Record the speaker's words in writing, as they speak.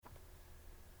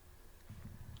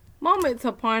Moment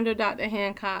to ponder, Dr.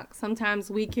 Hancock. Sometimes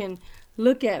we can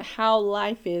look at how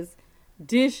life is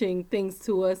dishing things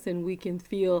to us and we can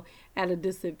feel at a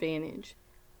disadvantage.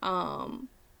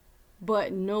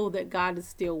 But know that God is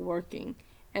still working.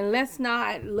 And let's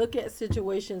not look at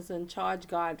situations and charge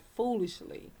God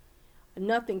foolishly.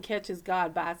 Nothing catches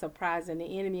God by surprise, and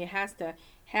the enemy has to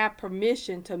have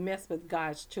permission to mess with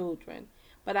God's children.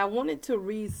 But I wanted to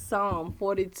read Psalm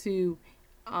 42,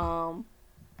 and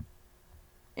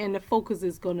the focus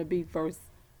is going to be verse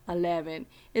 11.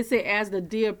 It says, "As the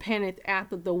deer panteth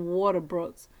after the water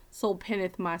brooks, so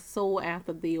panteth my soul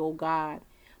after thee, O God.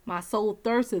 My soul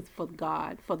thirsteth for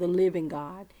God, for the living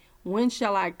God. When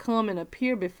shall I come and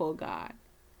appear before God?"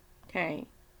 Okay,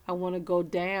 I want to go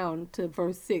down to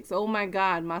verse 6. "Oh my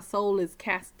God, my soul is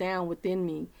cast down within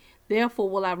me. Therefore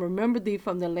will I remember thee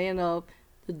from the land of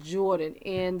the Jordan,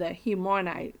 and the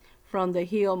Hemonite from the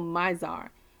hill Mizar.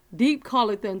 Deep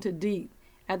calleth unto deep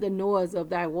at the noise of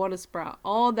thy watersprout.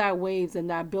 All thy waves and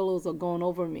thy billows are gone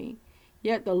over me.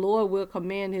 Yet the Lord will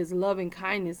command his loving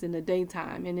kindness in the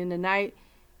daytime, and in the night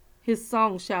his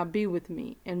song shall be with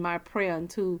me, and my prayer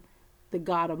unto the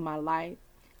God of my life.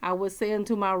 I will say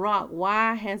unto my rock,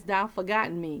 why hast thou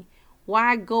forgotten me?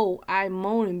 Why go I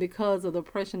moaning because of the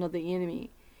oppression of the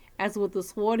enemy? As with the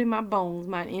sword in my bones,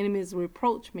 mine enemies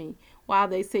reproach me, while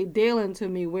they say daily unto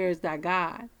me, where is thy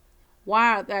God?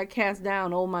 Why art thou cast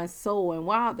down, O my soul, and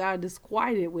why art thou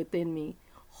disquieted within me?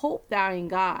 Hope thou in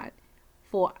God,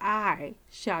 for I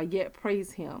shall yet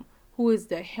praise him, who is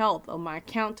the health of my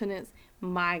countenance,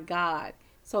 my God."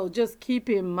 So just keep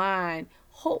in mind,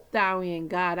 hope thou in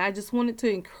God. I just wanted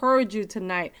to encourage you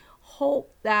tonight.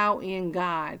 Hope thou in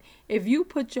God. If you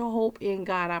put your hope in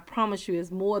God, I promise you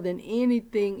it's more than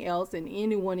anything else and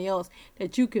anyone else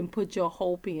that you can put your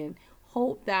hope in.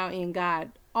 Hope thou in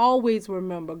God. Always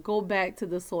remember, go back to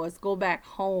the source, go back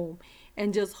home,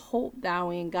 and just hope thou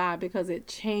in God, because it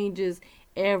changes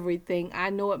everything. I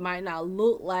know it might not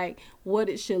look like what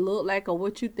it should look like or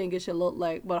what you think it should look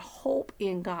like, but hope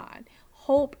in God.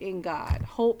 Hope in God.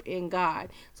 Hope in God.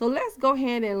 So let's go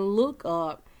ahead and look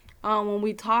up when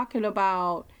we're talking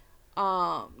about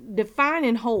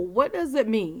defining hope. What does it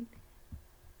mean?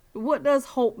 What does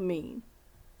hope mean?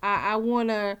 I want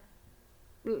to,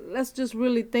 let's just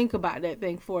really think about that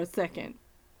thing for a second.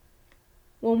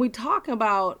 When we talk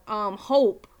about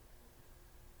hope,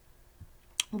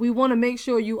 we want to make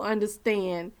sure you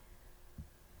understand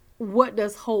what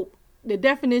does hope, the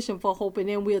definition for hope, and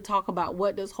then we'll talk about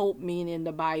what does hope mean in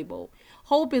the Bible.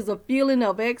 Hope is a feeling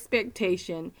of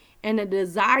expectation and a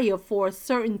desire for a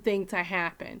certain thing to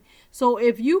happen. So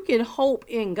if you can hope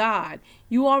in God,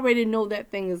 you already know that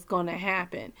thing is going to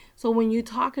happen. So when you're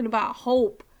talking about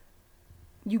hope,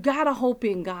 you got to hope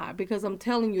in God, because I'm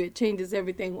telling you, it changes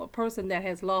everything. A person that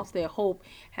has lost their hope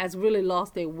has really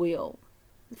lost their will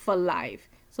for life.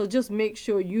 So just make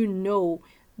sure you know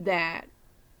that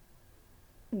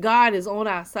God is on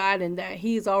our side and that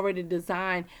he's already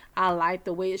designed our life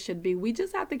the way it should be. We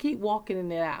just have to keep walking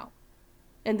it out.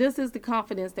 And this is the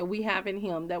confidence that we have in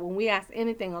him, that when we ask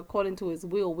anything according to his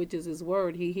will, which is his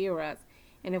word, he hears us.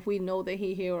 And if we know that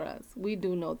he hears us, we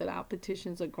do know that our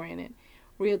petitions are granted.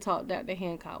 Real Talk, Dr.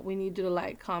 Hancock. We need you to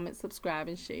like, comment, subscribe,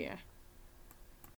 and share.